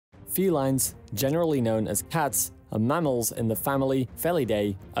Felines, generally known as cats, are mammals in the family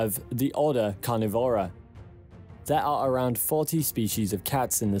Felidae of the order Carnivora. There are around 40 species of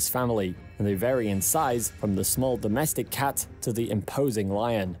cats in this family, and they vary in size from the small domestic cat to the imposing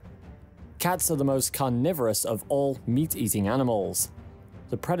lion. Cats are the most carnivorous of all meat-eating animals.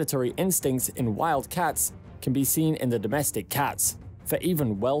 The predatory instincts in wild cats can be seen in the domestic cats, for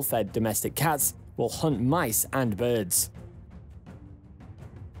even well-fed domestic cats will hunt mice and birds.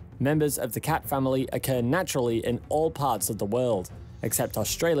 Members of the cat family occur naturally in all parts of the world, except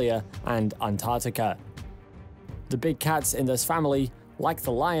Australia and Antarctica. The big cats in this family, like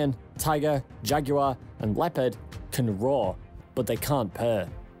the lion, tiger, jaguar, and leopard, can roar, but they can't purr.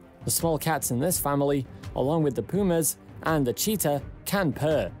 The small cats in this family, along with the pumas and the cheetah, can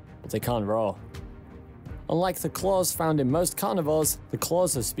purr, but they can't roar. Unlike the claws found in most carnivores, the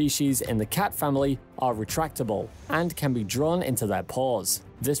claws of species in the cat family are retractable and can be drawn into their paws.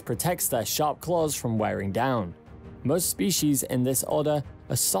 This protects their sharp claws from wearing down. Most species in this order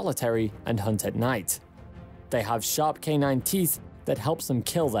are solitary and hunt at night. They have sharp canine teeth that helps them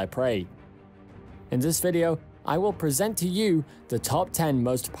kill their prey. In this video, I will present to you the top 10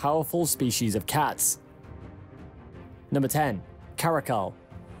 most powerful species of cats. Number 10. Caracal.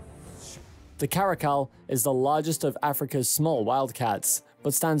 The caracal is the largest of Africa's small wildcats,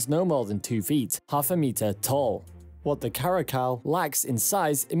 but stands no more than 2 feet, half a meter tall. What the caracal lacks in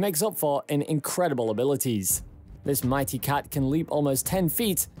size, it makes up for in incredible abilities. This mighty cat can leap almost 10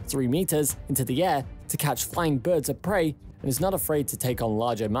 feet, 3 meters, into the air to catch flying birds of prey and is not afraid to take on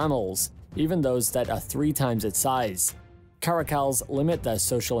larger mammals, even those that are 3 times its size. Caracals limit their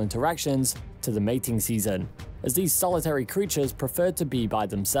social interactions to the mating season, as these solitary creatures prefer to be by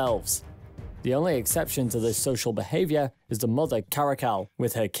themselves. The only exception to this social behavior is the mother caracal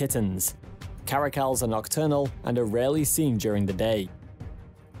with her kittens. Caracals are nocturnal and are rarely seen during the day.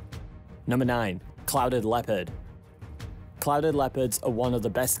 Number 9. Clouded leopard. Clouded leopards are one of the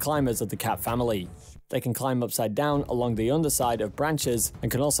best climbers of the cat family. They can climb upside down along the underside of branches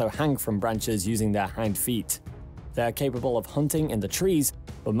and can also hang from branches using their hind feet. They are capable of hunting in the trees,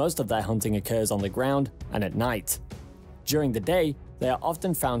 but most of their hunting occurs on the ground and at night. During the day, they are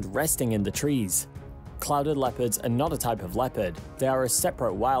often found resting in the trees. Clouded leopards are not a type of leopard. They are a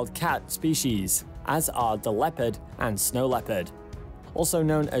separate wild cat species, as are the leopard and snow leopard. Also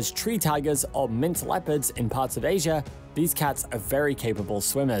known as tree tigers or mint leopards in parts of Asia, these cats are very capable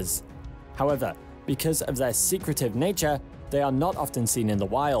swimmers. However, because of their secretive nature, they are not often seen in the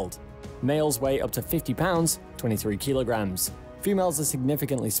wild. Males weigh up to 50 pounds, 23 kilograms. Females are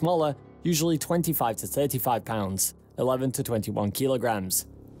significantly smaller, usually 25 to 35 pounds, 11 to 21 kilograms.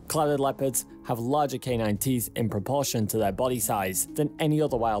 Clouded leopards have larger canine teeth in proportion to their body size than any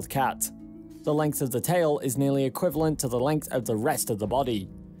other wild cat. The length of the tail is nearly equivalent to the length of the rest of the body.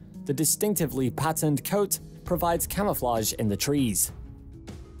 The distinctively patterned coat provides camouflage in the trees.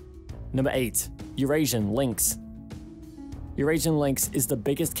 Number 8. Eurasian lynx. Eurasian lynx is the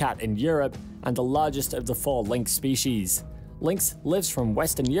biggest cat in Europe and the largest of the 4 lynx species. Lynx lives from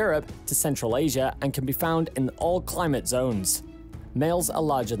Western Europe to Central Asia and can be found in all climate zones. Males are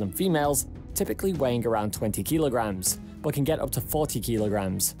larger than females, typically weighing around 20 kilograms, but can get up to 40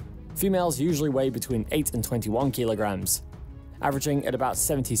 kilograms. Females usually weigh between 8 and 21 kilograms. Averaging at about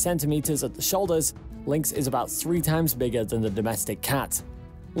 70 centimeters at the shoulders, lynx is about 3 times bigger than the domestic cat.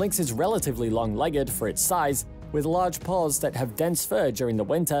 Lynx is relatively long-legged for its size, with large paws that have dense fur during the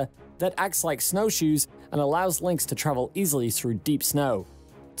winter that acts like snowshoes and allows lynx to travel easily through deep snow.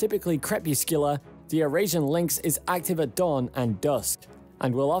 Typically crepuscular, the Eurasian lynx is active at dawn and dusk,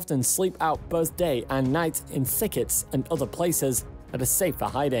 and will often sleep out both day and night in thickets and other places that are safe for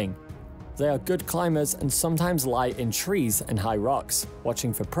hiding. They are good climbers and sometimes lie in trees and high rocks,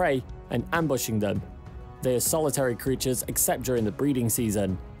 watching for prey and ambushing them. They are solitary creatures except during the breeding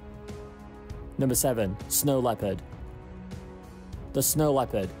season. Number 7. Snow leopard. The snow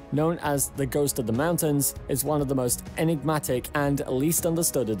leopard, known as the ghost of the mountains, is one of the most enigmatic and least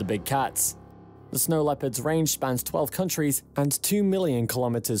understood of the big cats. The snow leopard's range spans 12 countries and 2 million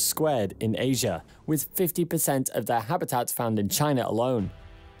kilometers squared in Asia, with 50% of their habitat found in China alone.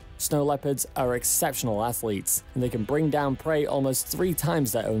 Snow leopards are exceptional athletes, and they can bring down prey almost 3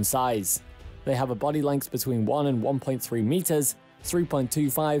 times their own size. They have a body length between 1 and 1.3 meters,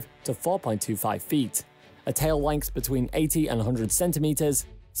 3.25 to 4.25 feet, a tail length between 80 and 100 centimeters,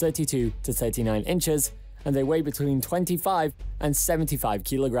 32 to 39 inches, and they weigh between 25 and 75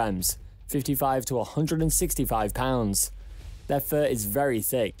 kilograms, 55 to 165 pounds. Their fur is very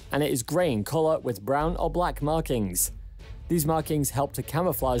thick, and it is grey in colour with brown or black markings. These markings help to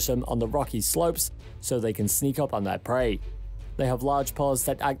camouflage them on the rocky slopes so they can sneak up on their prey. They have large paws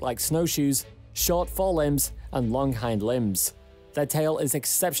that act like snowshoes, short forelimbs, and long hind limbs. Their tail is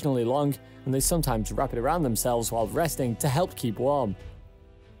exceptionally long, and they sometimes wrap it around themselves while resting to help keep warm.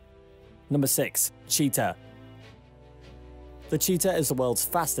 Number 6. Cheetah. The cheetah is the world's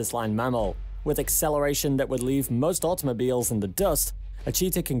fastest land mammal. With acceleration that would leave most automobiles in the dust, a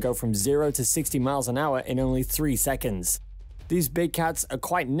cheetah can go from 0 to 60 miles an hour in only 3 seconds. These big cats are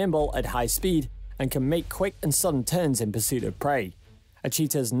quite nimble at high speed and can make quick and sudden turns in pursuit of prey. A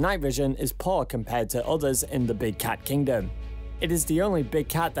cheetah's night vision is poor compared to others in the big cat kingdom. It is the only big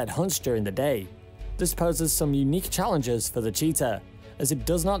cat that hunts during the day. This poses some unique challenges for the cheetah, as it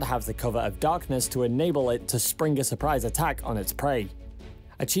does not have the cover of darkness to enable it to spring a surprise attack on its prey.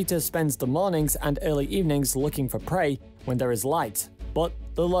 A cheetah spends the mornings and early evenings looking for prey when there is light, but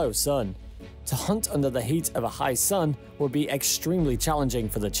the low sun. To hunt under the heat of a high sun would be extremely challenging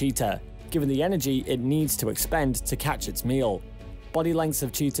for the cheetah, given the energy it needs to expend to catch its meal. Body lengths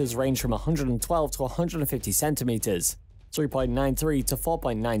of cheetahs range from 112 to 150 centimeters, 3.93 to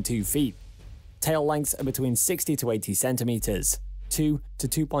 4.92 feet. Tail lengths are between 60 to 80 centimeters, 2 to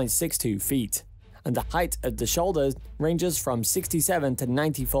 2.62 feet, and the height of the shoulders ranges from 67 to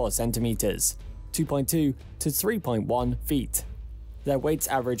 94 centimeters, 2.2 to 3.1 feet. Their weights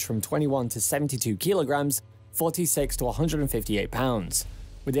average from 21 to 72 kilograms, 46 to 158 pounds,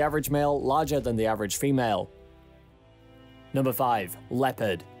 with the average male larger than the average female. Number 5.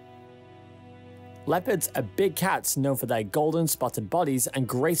 Leopard. Leopards are big cats known for their golden spotted bodies and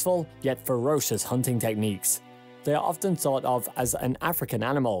graceful yet ferocious hunting techniques. They are often thought of as an African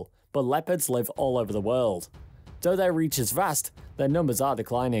animal, but leopards live all over the world. Though their reach is vast, their numbers are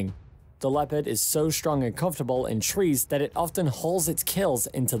declining. The leopard is so strong and comfortable in trees that it often hauls its kills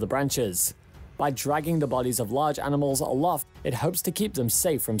into the branches. By dragging the bodies of large animals aloft, it hopes to keep them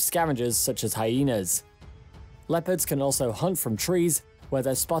safe from scavengers such as hyenas. Leopards can also hunt from trees, where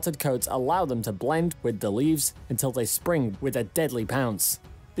their spotted coats allow them to blend with the leaves until they spring with a deadly pounce.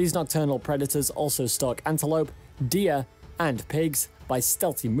 These nocturnal predators also stalk antelope, deer, and pigs by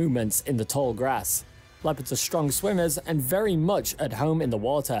stealthy movements in the tall grass. Leopards are strong swimmers and very much at home in the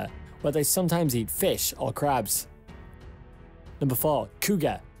water, where they sometimes eat fish or crabs. Number 4.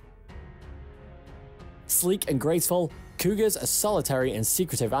 Cougar. Sleek and graceful, cougars are solitary and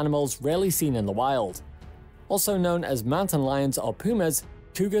secretive animals rarely seen in the wild. Also known as mountain lions or pumas,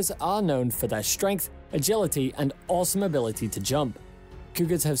 cougars are known for their strength, agility, and awesome ability to jump.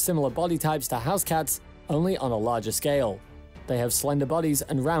 Cougars have similar body types to house cats, only on a larger scale. They have slender bodies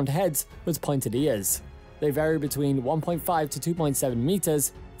and round heads with pointed ears. They vary between 1.5 to 2.7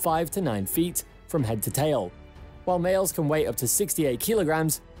 meters, 5 to 9 feet, from head to tail. While males can weigh up to 68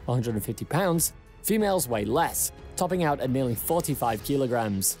 kilograms, 150 pounds, females weigh less, topping out at nearly 45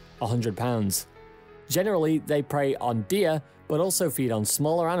 kilograms, 100 pounds. Generally, they prey on deer, but also feed on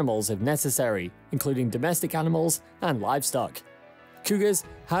smaller animals if necessary, including domestic animals and livestock. Cougars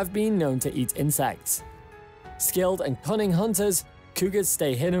have been known to eat insects. Skilled and cunning hunters, cougars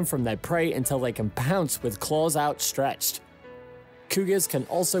stay hidden from their prey until they can pounce with claws outstretched. Cougars can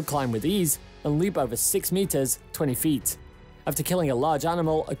also climb with ease and leap over 6 meters, 20 feet. After killing a large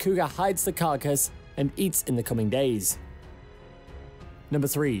animal, a cougar hides the carcass and eats in the coming days. Number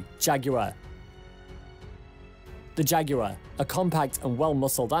 3. Jaguar. The jaguar, a compact and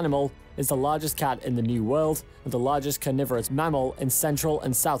well-muscled animal, is the largest cat in the New World and the largest carnivorous mammal in Central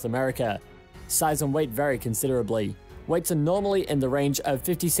and South America. Size and weight vary considerably. Weights are normally in the range of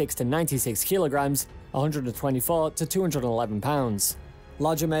 56 to 96 kilograms, 124 to 211 pounds.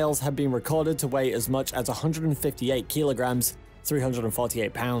 Larger males have been recorded to weigh as much as 158 kilograms,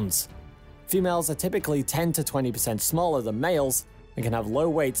 348 pounds. Females are typically 10 to 20% smaller than males and can have low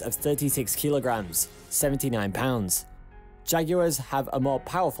weights of 36 kilograms, 79 pounds. Jaguars have a more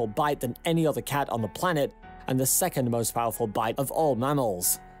powerful bite than any other cat on the planet and the second most powerful bite of all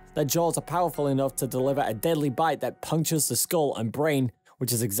mammals. Their jaws are powerful enough to deliver a deadly bite that punctures the skull and brain,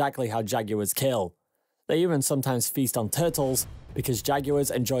 which is exactly how jaguars kill. They even sometimes feast on turtles, because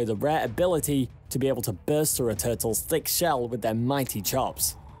jaguars enjoy the rare ability to be able to burst through a turtle's thick shell with their mighty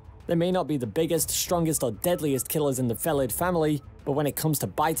chops. They may not be the biggest, strongest, or deadliest killers in the Felidae family, but when it comes to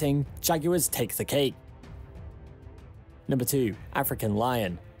biting, jaguars take the cake. Number 2. African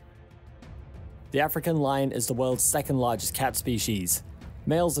lion. The African lion is the world's second largest cat species.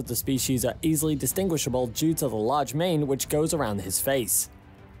 Males of the species are easily distinguishable due to the large mane which goes around his face.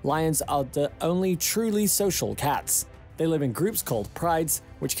 Lions are the only truly social cats. They live in groups called prides,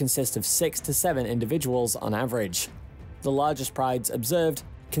 which consist of 6 to 7 individuals on average. The largest prides observed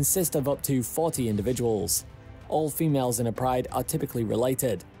consist of up to 40 individuals. All females in a pride are typically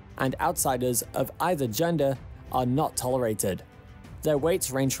related, and outsiders of either gender are not tolerated. Their weights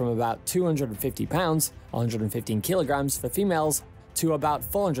range from about 250 pounds, 115 kilograms for females, to about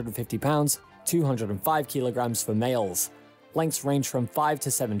 450 pounds, 205 kilograms for males. Lengths range from 5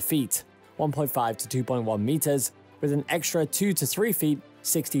 to 7 feet, 1.5 to 2.1 meters, with an extra 2 to 3 feet,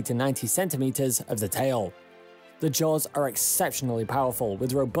 60 to 90 centimeters of the tail. The jaws are exceptionally powerful,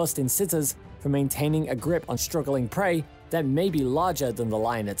 with robust incisors for maintaining a grip on struggling prey that may be larger than the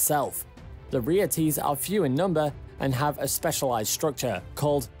lion itself. The rear teeth are few in number and have a specialized structure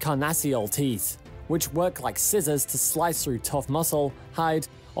called carnassial teeth, which work like scissors to slice through tough muscle, hide,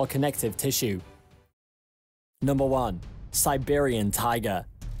 or connective tissue. Number 1. Siberian tiger.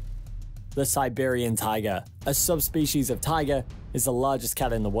 The Siberian tiger, a subspecies of tiger, is the largest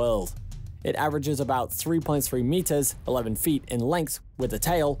cat in the world. It averages about 3.3 meters, 11 feet in length, with a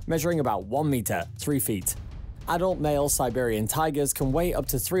tail measuring about 1 meter, 3 feet. Adult male Siberian tigers can weigh up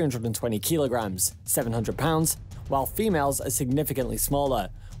to 320 kilograms, 700 pounds, while females are significantly smaller,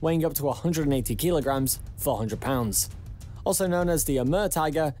 weighing up to 180 kilograms, 400 pounds. Also known as the Amur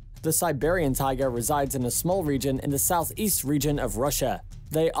tiger, the Siberian tiger resides in a small region in the southeast region of Russia.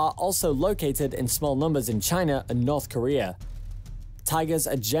 They are also located in small numbers in China and North Korea. Tigers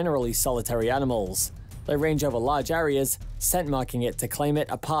are generally solitary animals. They range over large areas, scent marking it to claim it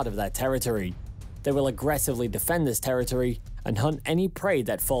a part of their territory. They will aggressively defend this territory and hunt any prey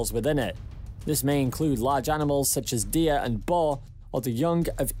that falls within it. This may include large animals such as deer and boar, or the young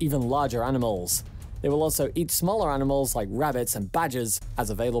of even larger animals. They will also eat smaller animals like rabbits and badgers as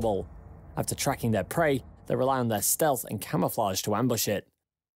available. After tracking their prey, they rely on their stealth and camouflage to ambush it.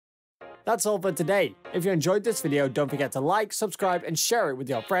 That's all for today. If you enjoyed this video, don't forget to like, subscribe, and share it with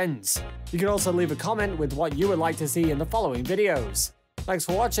your friends. You can also leave a comment with what you would like to see in the following videos. Thanks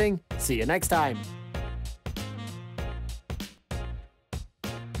for watching, see you next time.